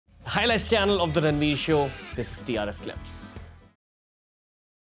highlights channel of the Ranveer Show. This is TRS Clips.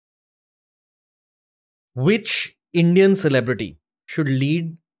 Which Indian celebrity should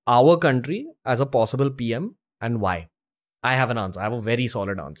lead our country as a possible PM and why? I have an answer. I have a very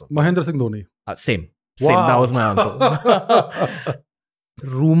solid answer. Mahindra Singh Dhoni. Same. Wow. That was my answer.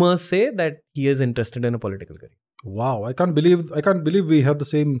 Rumors say that he is interested in a political career. Wow, I can't believe we have the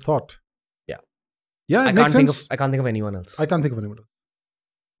same thought. Yeah, I can't think of anyone else. I can't think of anyone else.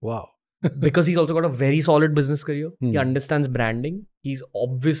 Wow. Because he's also got a very solid business career. He understands branding. He's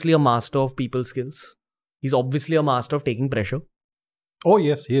obviously a master of people skills. He's obviously a master of taking pressure. Oh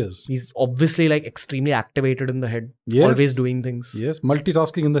yes, he is. He's obviously like extremely activated in the head. Yes. Always doing things. Yes,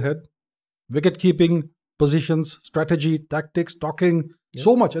 multitasking in the head. Wicket keeping, positions, strategy, tactics, talking. Yeah.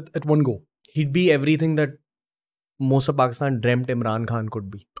 So much at one go. He'd be everything that most of Pakistan dreamt Imran Khan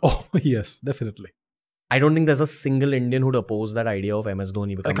could be. Oh yes, definitely. I don't think there's a single Indian who'd oppose that idea of MS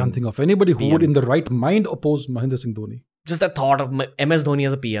Dhoni becoming I can't think of anybody who PM. would in the right mind oppose Mahindra Singh Dhoni. Just the thought of MS Dhoni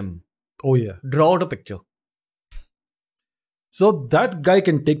as a PM. Oh yeah. Draw out a picture. So that guy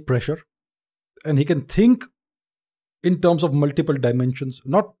can take pressure and he can think in terms of multiple dimensions,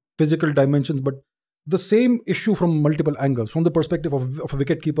 not physical dimensions, but the same issue from multiple angles, from the perspective of a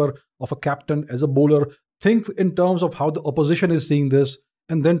wicketkeeper, of a captain, as a bowler. Think in terms of how the opposition is seeing this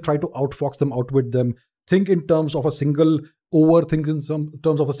and then try to outfox them, outwit them. Think in terms of a single over, think in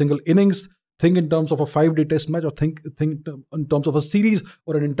terms of a single innings, think in terms of a 5-day test match, or think in terms of a series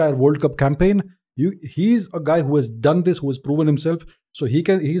or an entire World Cup campaign. He's a guy who has done this, who has proven himself. So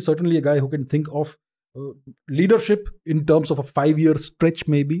he's certainly a guy who can think of leadership in terms of a 5-year stretch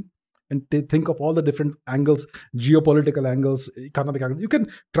maybe, and think of all the different angles, geopolitical angles, economic angles. You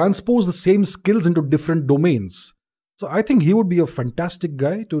can transpose the same skills into different domains. So I think he would be a fantastic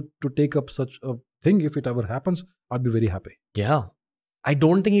guy to take up such a thing. If it ever happens, I'd be very happy. Yeah. I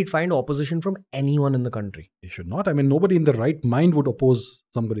don't think he'd find opposition from anyone in the country. He should not. I mean, nobody in the right mind would oppose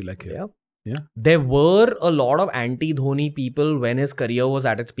somebody like him. Yeah. There were a lot of anti-Dhoni people when his career was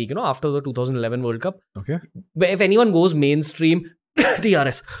at its peak, after the 2011 World Cup. Okay. If anyone goes mainstream,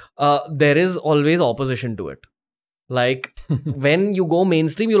 TRS, there is always opposition to it. Like, when you go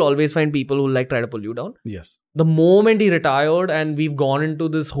mainstream, you'll always find people who try to pull you down. Yes. The moment he retired and we've gone into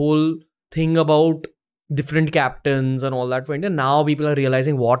this whole thing about different captains and all that for India, now people are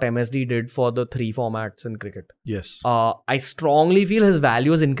realizing what MSD did for the 3 formats in cricket. Yes. I strongly feel his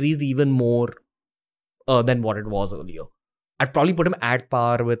value has increased even more than what it was earlier. I'd probably put him at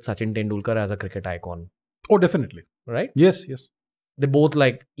par with Sachin Tendulkar as a cricket icon. Oh, definitely. Right? Yes. They're both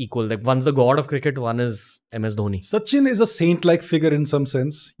equal. One's the god of cricket, one is MS Dhoni. Sachin is a saint-like figure in some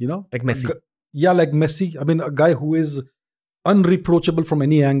sense, Like Messi. Like Messi. I mean, a guy who is unreproachable from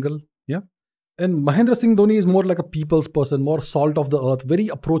any angle. Yeah. And Mahindra Singh Dhoni is more like a people's person, more salt of the earth, very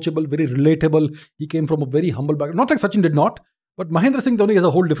approachable, very relatable. He came from a very humble background. Not like Sachin did not, but Mahindra Singh Dhoni has a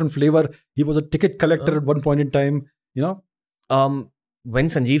whole different flavor. He was a ticket collector at one point in time, When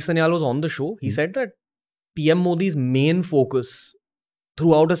Sanjeev Sanyal was on the show, he said that PM Modi's main focus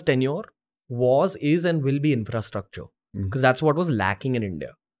throughout his tenure was, is and will be infrastructure. Because that's what was lacking in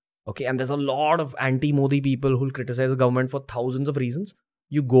India. Okay, and there's a lot of anti-Modi people who'll criticize the government for thousands of reasons.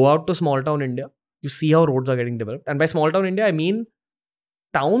 You go out to small town India, you see how roads are getting developed. And by small town India, I mean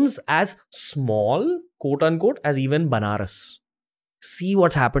towns as small, quote unquote, as even Banaras. See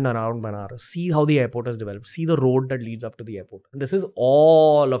what's happened around Banaras. See how the airport has developed. See the road that leads up to the airport. And this is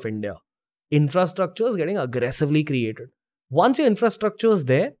all of India. Infrastructure is getting aggressively created. Once your infrastructure is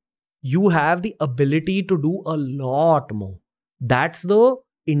there, you have the ability to do a lot more. That's the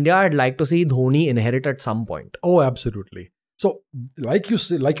India I'd like to see Dhoni inherit at some point. Oh, absolutely. So, like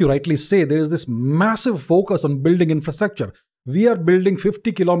you rightly say, there is this massive focus on building infrastructure. We are building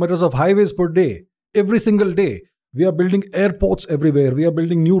 50 kilometers of highways per day, every single day. We are building airports everywhere. We are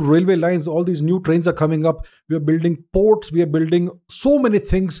building new railway lines. All these new trains are coming up. We are building ports. We are building so many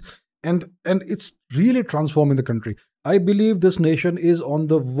things. And it's really transforming the country. I believe this nation is on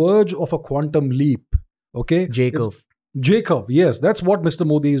the verge of a quantum leap. Okay? J-curve, yes. That's what Mr.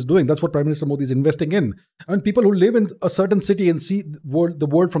 Modi is doing. That's what Prime Minister Modi is investing in. And people who live in a certain city and see the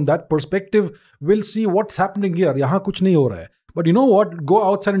world from that perspective will see what's happening here. Yahan kuch nahi ho raha hai. But you know what? Go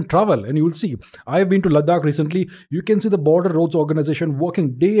outside and travel and you will see. I have been to Ladakh recently. You can see the Border Roads Organization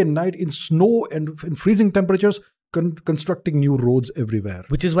working day and night in snow and in freezing temperatures, constructing new roads everywhere.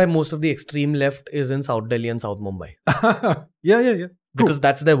 Which is why most of the extreme left is in South Delhi and South Mumbai. Yeah. Because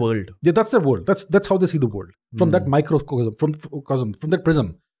that's their world. Yeah, that's their world. That's how they see the world. From that microcosm, from that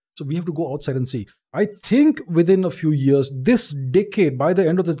prism. So we have to go outside and see. I think within a few years, this decade, by the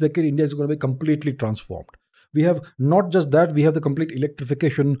end of this decade, India is going to be completely transformed. We have not just that, we have the complete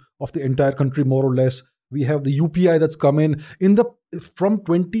electrification of the entire country, more or less. We have the UPI that's come in. From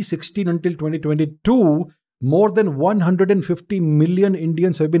 2016 until 2022, more than 150 million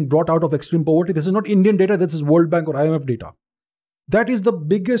Indians have been brought out of extreme poverty. This is not Indian data, this is World Bank or IMF data. That is the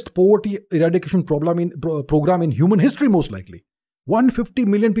biggest poverty eradication program in human history, most likely. 150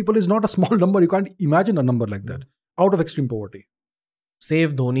 million people is not a small number. You can't imagine a number like that out of extreme poverty. Say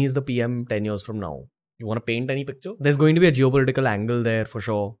if Dhoni is the PM 10 years from now, you want to paint any picture? There's going to be a geopolitical angle there for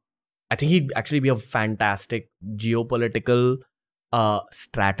sure. I think he'd actually be a fantastic geopolitical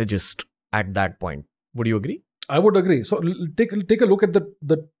strategist at that point. Would you agree? I would agree. So take a look at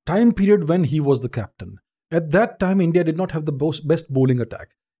the time period when he was the captain. At that time, India did not have the best bowling attack.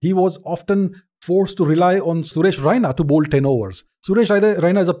 He was often forced to rely on Suresh Raina to bowl 10 overs. Suresh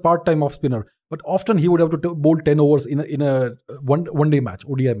Raina is a part-time off-spinner, but often he would have to bowl 10 overs in a one-day match,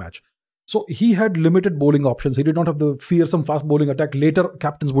 ODI match. So he had limited bowling options. He did not have the fearsome fast bowling attack later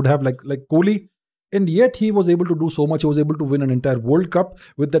captains would have, like Kohli. And yet he was able to do so much. He was able to win an entire World Cup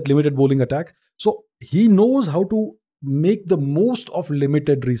with that limited bowling attack. So he knows how to make the most of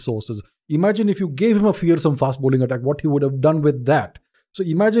limited resources. Imagine if you gave him a fearsome fast bowling attack, what he would have done with that. So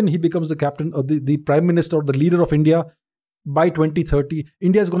imagine he becomes the captain or the prime minister or the leader of India by 2030.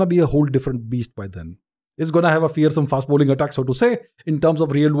 India is going to be a whole different beast by then. It's going to have a fearsome fast bowling attack, so to say, in terms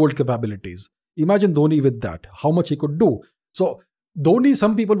of real world capabilities. Imagine Dhoni with that, how much he could do. So Dhoni,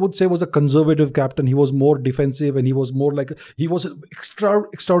 some people would say, was a conservative captain. He was more defensive and he was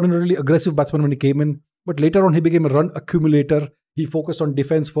extraordinarily aggressive batsman when he came in. But later on, he became a run accumulator. He focused on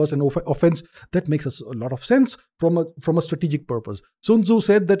defense first and offense. That makes a lot of sense from a strategic purpose. Sun Tzu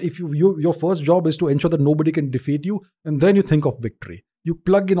said that if your first job is to ensure that nobody can defeat you, and then you think of victory. You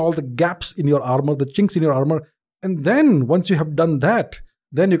plug in all the gaps in your armor, the chinks in your armor, and then once you have done that,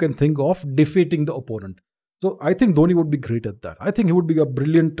 then you can think of defeating the opponent. So I think Dhoni would be great at that. I think he would be a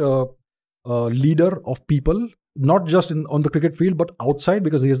brilliant leader of people, not just on the cricket field, but outside,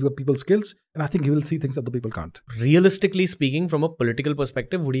 because he has the people skills. And I think he will see things that the people can't. Realistically speaking, from a political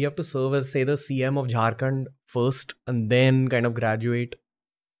perspective, would he have to serve as, say, the CM of Jharkhand first and then kind of graduate?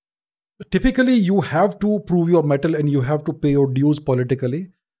 Typically, you have to prove your mettle and you have to pay your dues politically.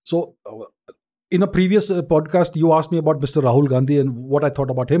 So in a previous podcast, you asked me about Mr. Rahul Gandhi and what I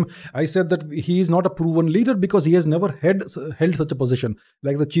thought about him. I said that he is not a proven leader because he has never held such a position,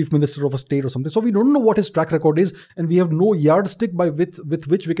 like the chief minister of a state or something. So we don't know what his track record is, and we have no yardstick with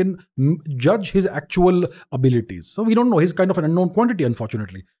which we can judge his actual abilities. So we don't know. He's kind of an unknown quantity,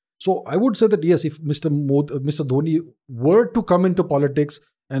 unfortunately. So I would say that yes, if Mr. Dhoni were to come into politics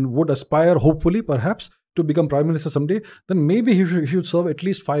and would aspire, hopefully, perhaps, to become Prime Minister someday, then maybe he should serve at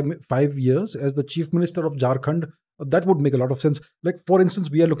least five years as the Chief Minister of Jharkhand. That would make a lot of sense. Like, for instance,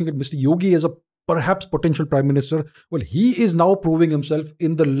 we are looking at Mr. Yogi as a perhaps potential Prime Minister. Well, he is now proving himself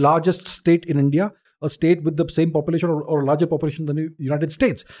in the largest state in India, a state with the same population or a larger population than the United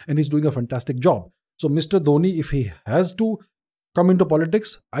States. And he's doing a fantastic job. So Mr. Dhoni, if he has to come into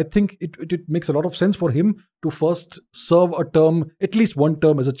politics, I think it makes a lot of sense for him to first serve a term, at least one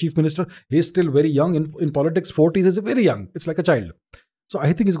term as a chief minister. He's still very young in politics. 40s is very young. It's like a child. So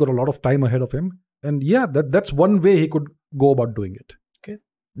I think he's got a lot of time ahead of him. And yeah, that's one way he could go about doing it. Okay.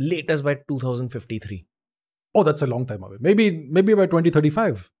 Latest by 2053. Oh, that's a long time away. Maybe by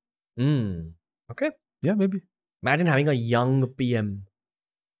 2035. Okay. Yeah, maybe. Imagine having a young PM.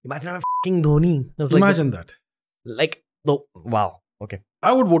 Imagine having fucking Dhoni. Imagine that. Wow. Okay.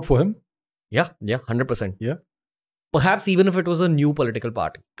 I would vote for him. Yeah, 100%. Yeah. Perhaps even if it was a new political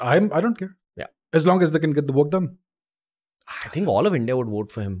party. I don't care. Yeah. As long as they can get the work done. I think all of India would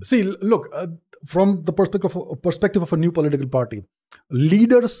vote for him. See, look, from the perspective of a new political party,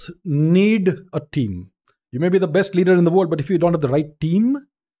 leaders need a team. You may be the best leader in the world, but if you don't have the right team,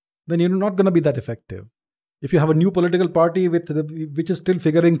 then you're not going to be that effective. If you have a new political party which is still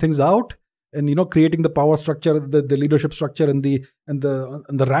figuring things out, and creating the power structure, the leadership structure, and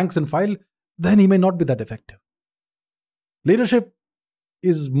the ranks and file, then he may not be that effective. Leadership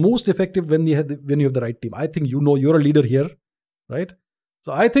is most effective when you have the right team. I think you're a leader here, right?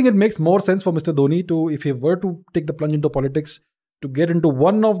 So I think it makes more sense for Mr. Dhoni to, if he were to take the plunge into politics, to get into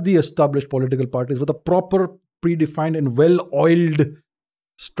one of the established political parties with a proper, predefined and well-oiled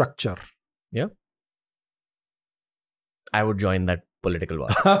structure. Yeah. I would join that political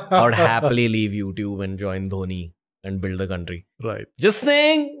one. I would happily leave YouTube and join Dhoni and build the country. Right. Just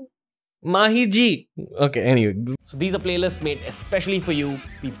saying, Mahi ji. Okay, anyway. So these are playlists made especially for you.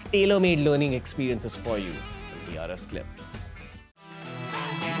 We've tailor-made learning experiences for you. DRS clips.